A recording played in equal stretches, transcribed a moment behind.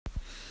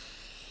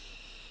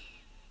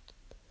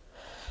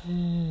I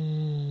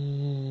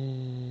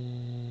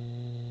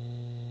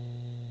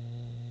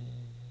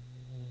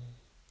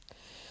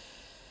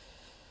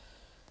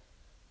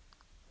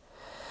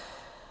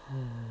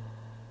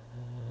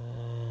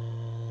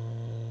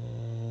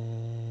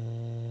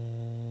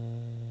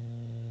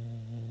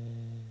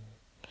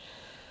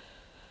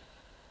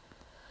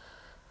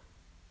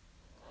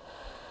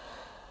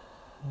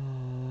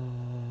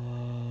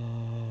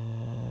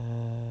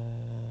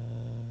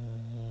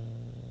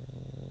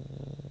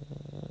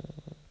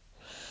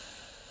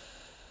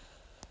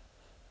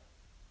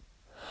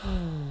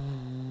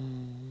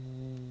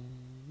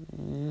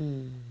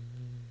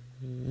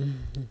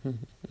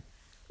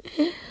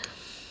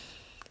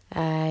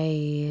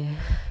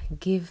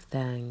give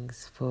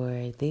thanks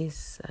for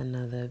this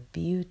another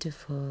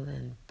beautiful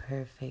and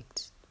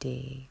perfect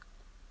day.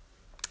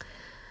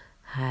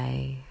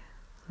 Hi,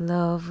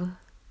 love.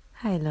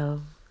 Hi,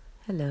 love.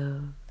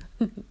 Hello.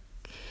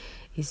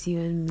 It's you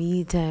and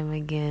me time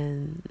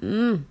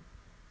again.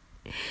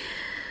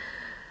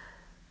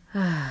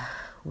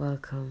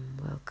 Welcome.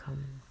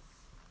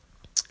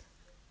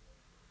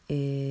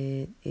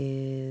 It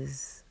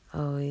is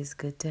always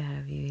good to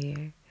have you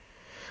here.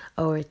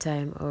 Our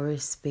time, our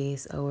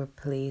space, our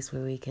place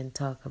where we can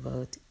talk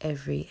about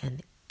every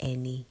and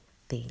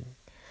anything.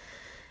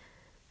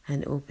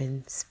 An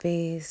open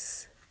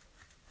space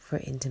for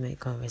intimate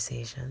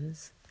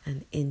conversations.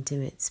 An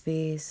intimate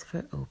space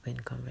for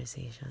open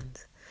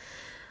conversations.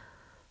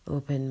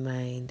 Open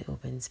mind,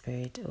 open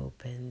spirit,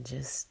 open,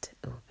 just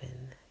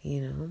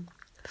open,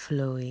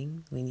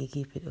 flowing. When you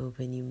keep it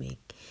open,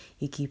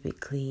 you keep it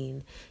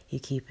clean, you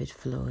keep it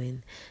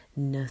flowing.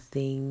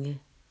 Nothing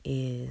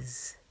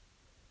is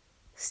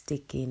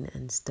sticking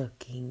and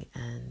stucking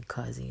and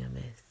causing a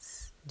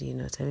mess. Do you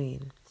know what I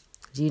mean?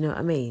 Do you know what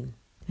I mean?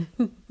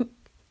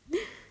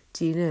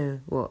 Do you know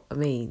what I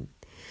mean?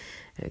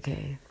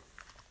 Okay.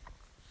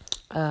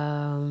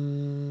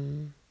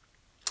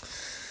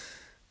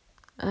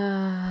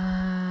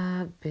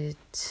 A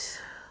bit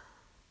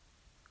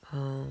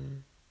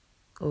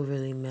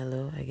overly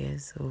mellow, I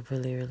guess,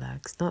 overly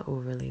relaxed. Not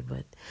overly,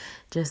 but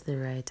just the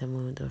right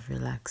amount of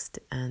relaxed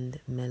and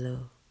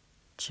mellow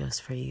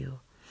just for you.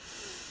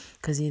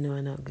 Because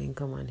I'm not going to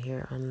come on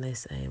here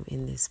unless I am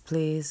in this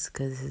place,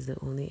 because this is the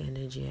only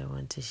energy I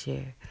want to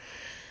share.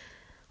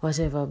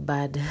 Whatever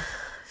bad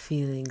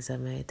feelings I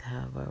might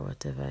have or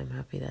whatever, I'm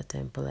happy that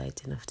I'm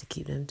polite enough to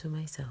keep them to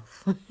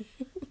myself.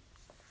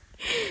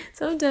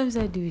 Sometimes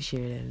I do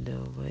share them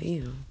though, but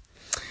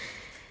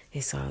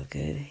it's all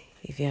good.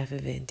 If you have a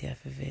vent, you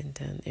have a vent,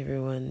 and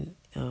everyone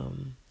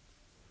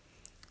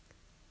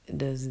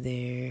does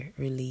their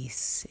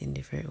release in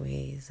different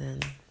ways,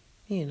 and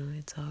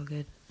it's all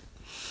good.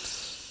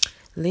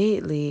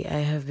 Lately,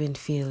 I've been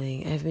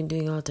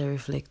doing a lot of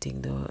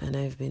reflecting though, and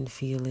I've been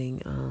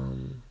feeling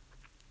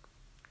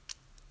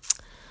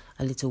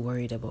a little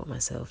worried about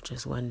myself,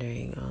 just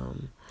wondering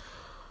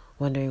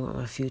what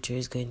my future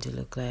is going to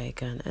look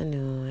like. And I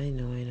know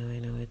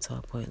it's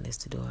all pointless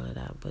to do all of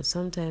that, but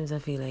sometimes I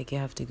feel like you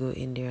have to go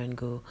in there and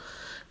go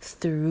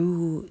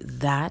through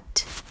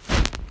that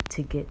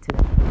to get to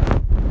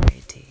that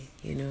clarity.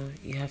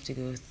 You have to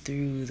go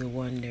through the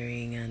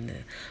wondering and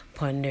the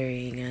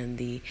pondering and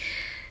the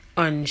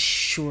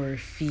unsure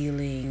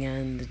feeling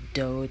and the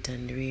doubt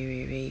and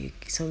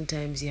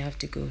sometimes you have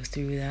to go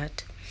through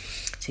that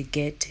to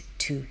get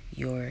to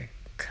your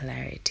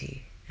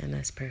clarity, and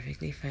that's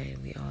perfectly fine.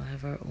 We all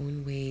have our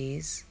own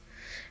ways,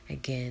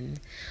 again,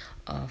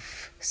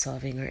 of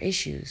solving our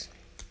issues.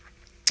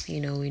 We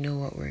know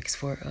what works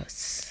for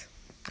us.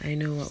 I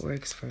know what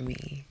works for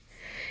me.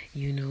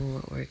 You know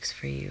what works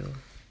for you,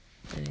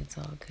 and it's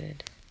all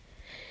good.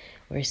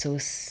 We're so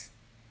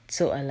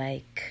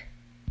alike,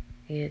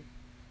 yet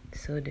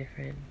so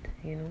different,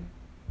 and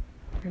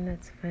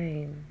that's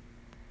fine.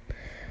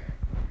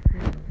 I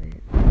love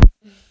it.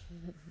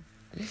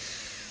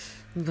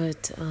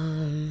 But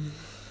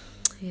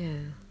yeah,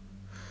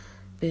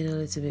 been a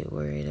little bit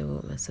worried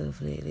about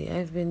myself lately.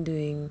 I've been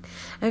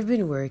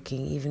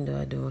working, even though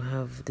I don't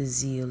have the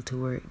zeal to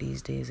work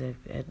these days. I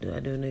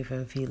don't know if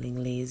I'm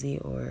feeling lazy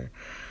or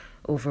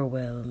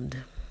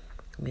overwhelmed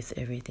with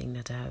everything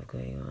that I have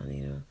going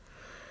on,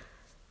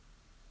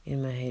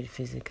 in my head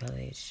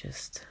physically. It's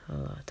just a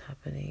lot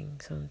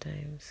happening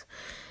sometimes,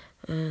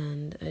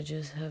 and I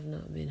just have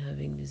not been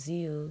having the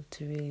zeal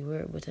to really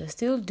work, but I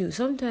still do.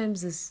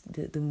 Sometimes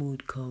the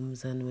mood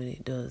comes, and when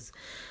it does,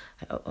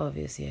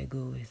 obviously I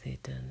go with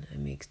it and I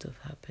make stuff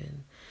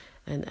happen.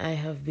 And I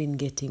have been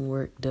getting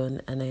work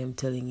done, and I am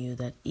telling you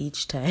that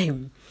each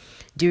time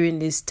during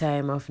this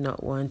time of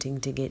not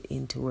wanting to get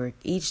into work,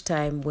 each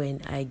time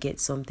when I get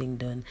something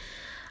done,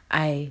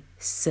 I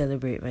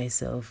celebrate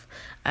myself.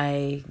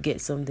 I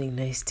get something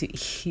nice to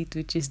eat,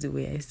 which is the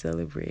way I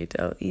celebrate.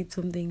 I'll eat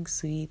something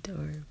sweet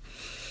or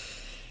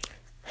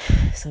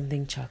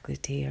something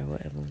chocolatey or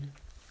whatever.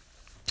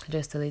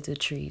 Just a little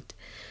treat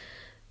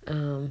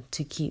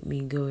to keep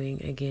me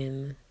going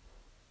again,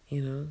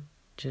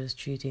 just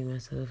treating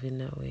myself in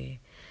that way.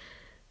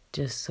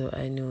 Just so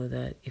I know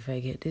that if I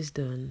get this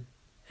done,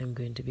 I'm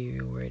going to be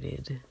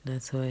rewarded.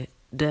 That's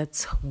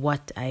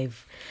what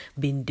I've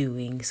been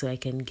doing so I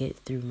can get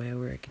through my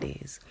work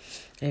days.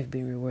 I've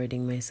been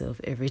rewarding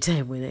myself every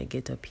time when I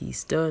get a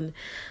piece done.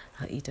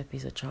 I'll eat a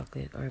piece of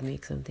chocolate or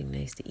make something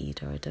nice to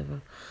eat or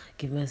whatever.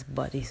 Give my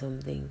body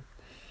something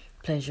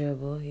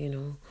pleasurable,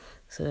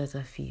 so that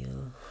I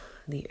feel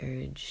the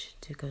urge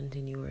to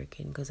continue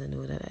working, because I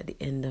know that at the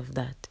end of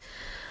that,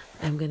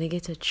 I'm going to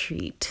get a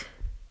treat.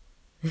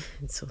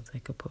 It sounds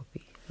like a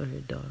puppy or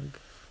a dog.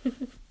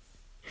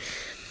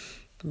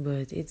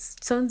 But it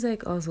sounds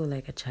like also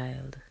like a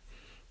child,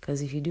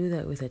 because if you do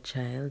that with a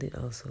child, it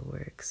also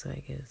works. So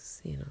I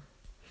guess,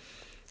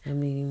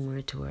 I'm leaning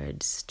more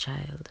towards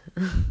child.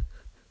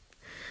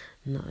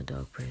 Not a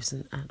dog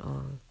person at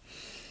all.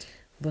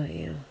 But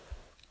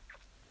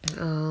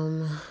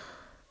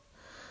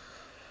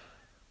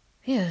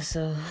yeah.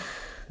 So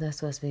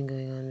that's what's been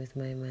going on with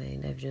my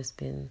mind. I've just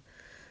been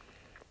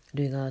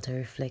doing a lot of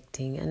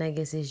reflecting, and I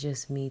guess it's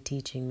just me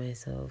teaching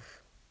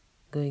myself,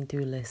 going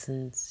through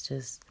lessons,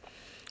 just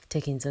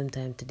taking some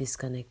time to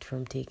disconnect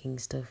from taking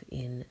stuff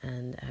in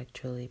and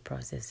actually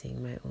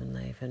processing my own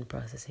life and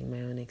processing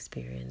my own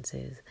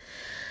experiences.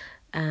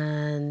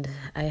 And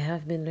I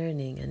have been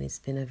learning, and it's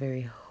been a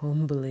very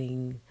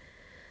humbling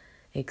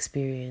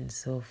experience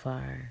so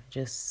far,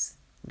 just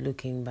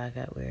looking back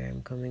at where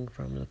I'm coming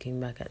from, looking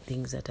back at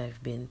things that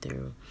I've been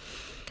through.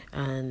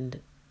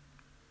 And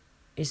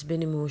it's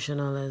been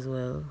emotional as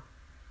well,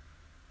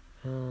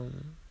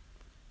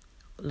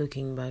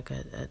 looking back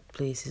at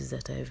places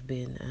that I've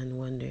been and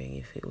wondering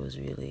if it was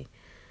really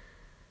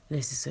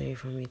necessary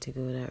for me to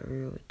go that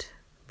route.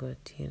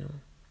 But,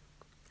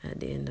 at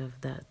the end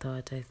of that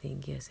thought, I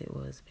think, yes, it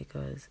was,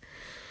 because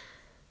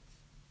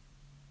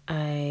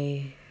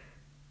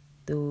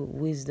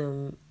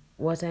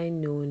what I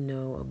know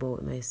now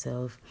about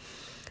myself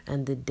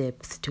and the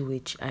depth to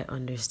which I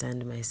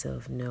understand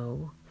myself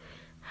now,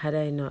 had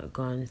I not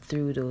gone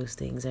through those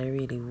things, I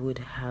don't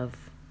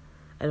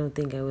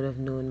think I would have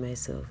known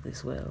myself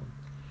this well.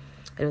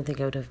 I don't think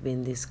I would have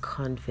been this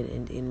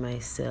confident in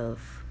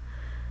myself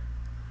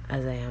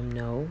as I am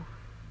now.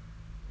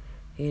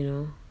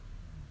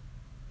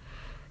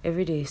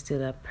 Every day is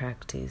still a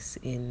practice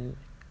in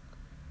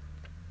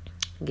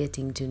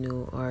getting to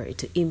know or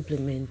to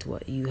implement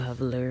what you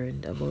have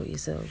learned about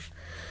yourself.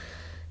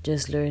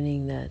 Just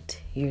learning that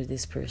you're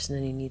this person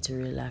and you need to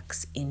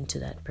relax into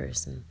that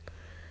person.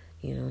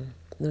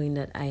 Knowing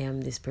that I am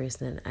this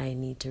person and I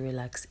need to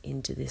relax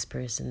into this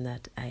person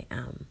that I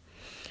am.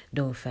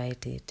 Don't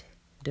fight it.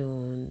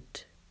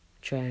 Don't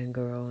try and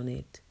go around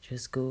it.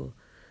 Just go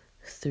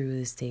through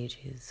the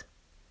stages.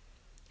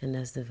 And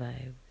that's the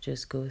vibe.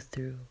 Just go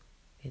through.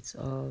 It's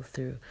all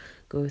through.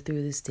 Go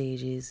through the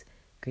stages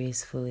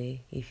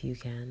gracefully if you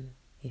can,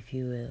 if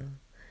you will.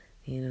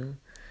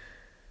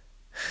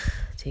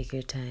 Take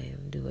your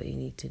time. Do what you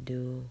need to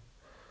do.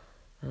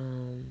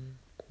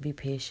 Be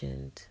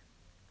patient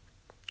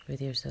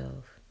with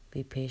yourself.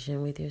 Be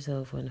patient with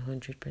yourself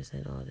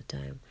 100% all the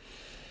time.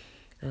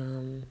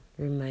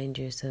 Remind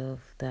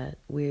yourself that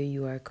where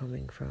you are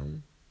coming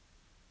from,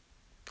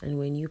 and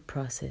when you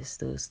process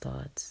those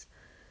thoughts,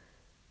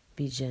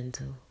 be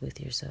gentle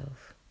with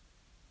yourself.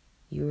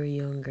 You were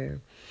younger.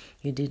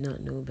 You did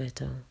not know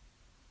better.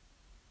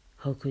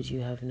 How could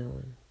you have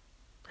known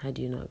had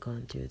you not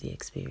gone through the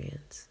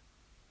experience?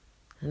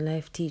 And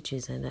life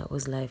teaches, and that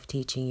was life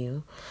teaching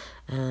you.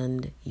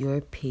 And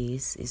your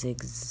pace is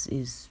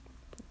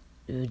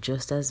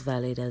just as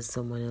valid as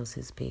someone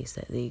else's pace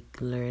that they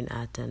learn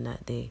at and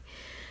that they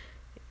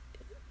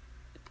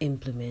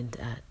implement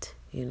at.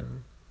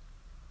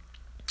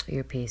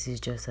 Your pace is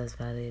just as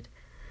valid.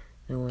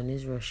 No one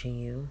is rushing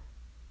you.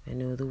 I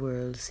know the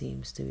world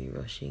seems to be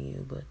rushing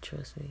you, but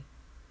trust me,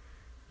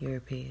 your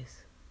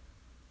pace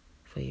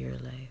for your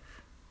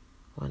life,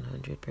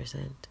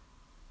 100%.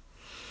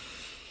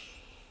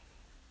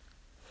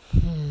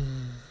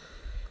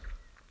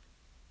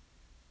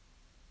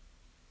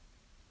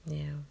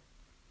 Yeah.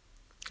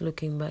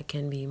 Looking back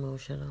can be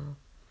emotional.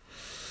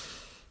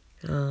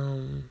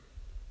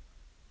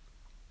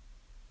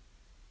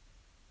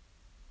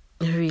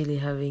 Really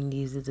having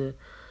these little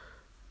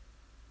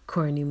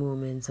corny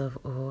moments of,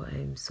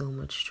 I'm so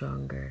much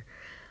stronger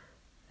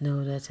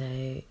now that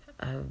I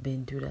have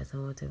been through that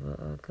and whatever.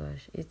 Oh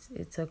gosh,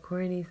 it's a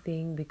corny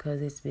thing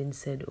because it's been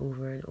said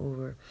over and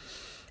over,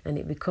 and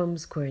it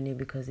becomes corny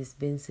because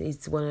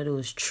it's one of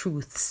those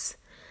truths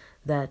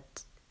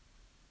that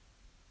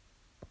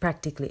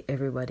practically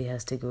everybody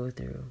has to go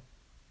through.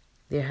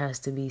 There has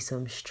to be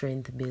some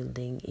strength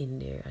building in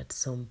there at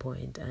some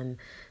point, and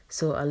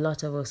so a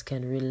lot of us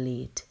can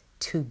relate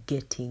to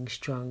getting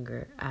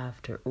stronger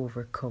after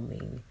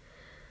overcoming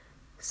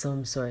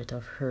some sort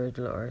of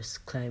hurdle or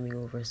climbing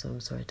over some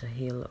sort of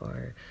hill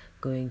or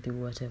going through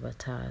whatever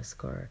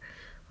task or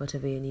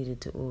whatever you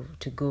needed to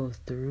go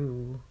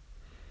through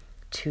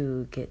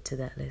to get to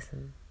that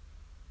lesson.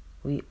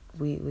 We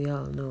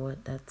all know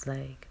what that's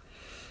like.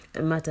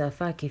 A matter of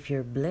fact, if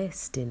you're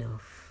blessed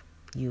enough,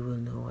 you will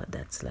know what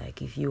that's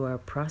like. If you are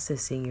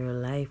processing your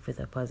life with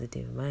a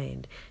positive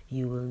mind,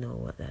 you will know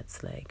what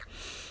that's like.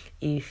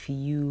 If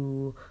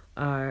you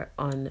are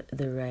on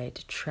the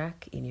right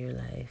track in your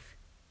life,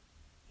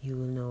 you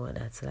will know what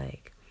that's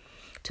like.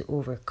 To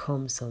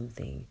overcome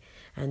something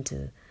and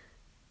to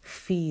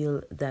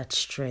feel that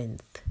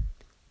strength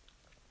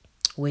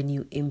when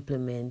you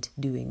implement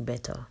doing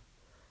better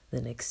the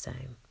next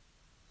time.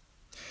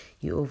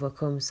 You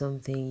overcome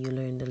something, you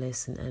learn the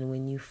lesson, and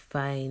when you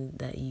find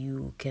that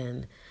you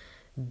can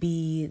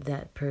be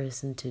that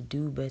person to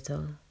do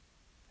better,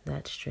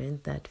 that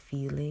strength, that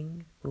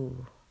feeling,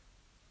 oh,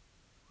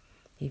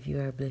 if you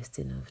are blessed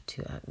enough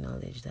to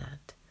acknowledge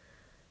that,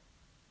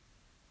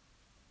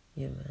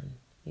 yeah, man,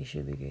 you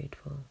should be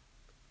grateful.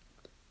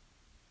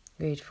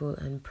 Grateful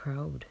and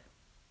proud.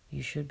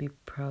 You should be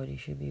proud. You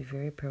should be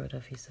very proud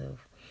of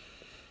yourself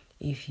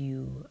if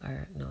you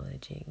are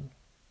acknowledging,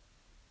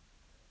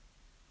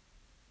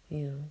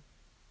 you know.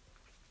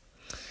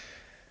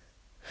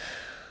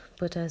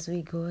 But as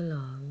we go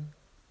along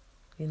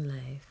in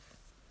life,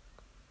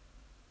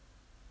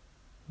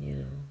 you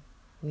know,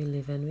 we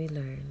live and we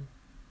learn.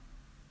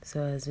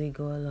 So as we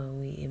go along,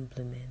 we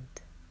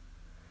implement.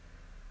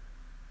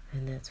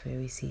 And that's where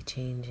we see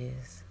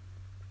changes.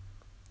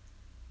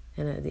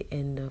 And at the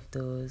end of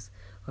those,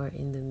 or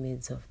in the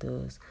midst of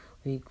those,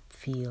 we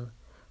feel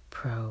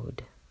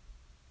proud.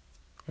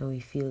 And we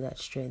feel that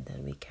strength,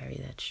 and we carry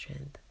that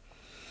strength.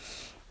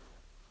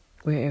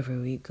 Wherever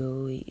we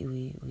go,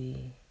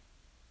 we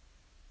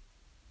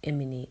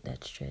emanate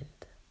that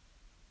strength.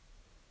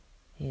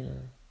 You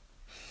know.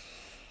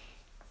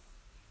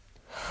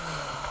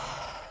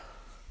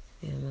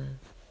 Yeah, man.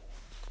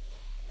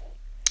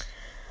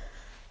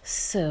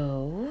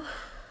 So,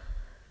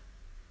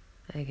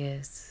 I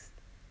guess,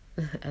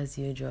 as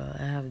usual,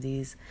 I have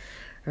these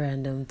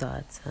random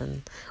thoughts,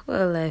 and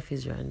well, life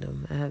is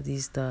random. I have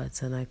these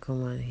thoughts, and I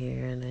come on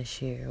here and I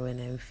share when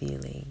I'm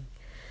feeling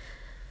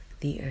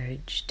the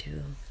urge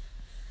to,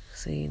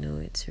 so you know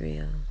it's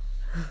real.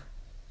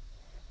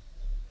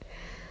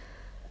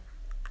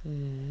 All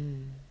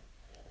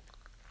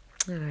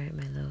right,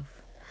 my love.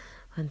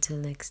 Until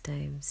next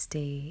time,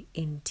 stay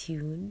in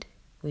tuned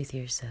with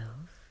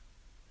yourself.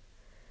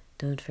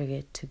 Don't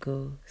forget to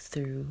go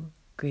through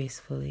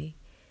gracefully,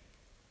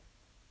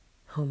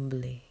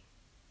 humbly,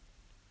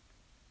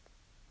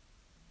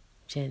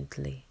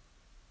 gently,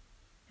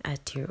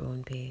 at your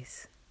own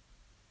pace.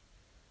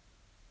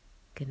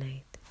 Good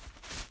night.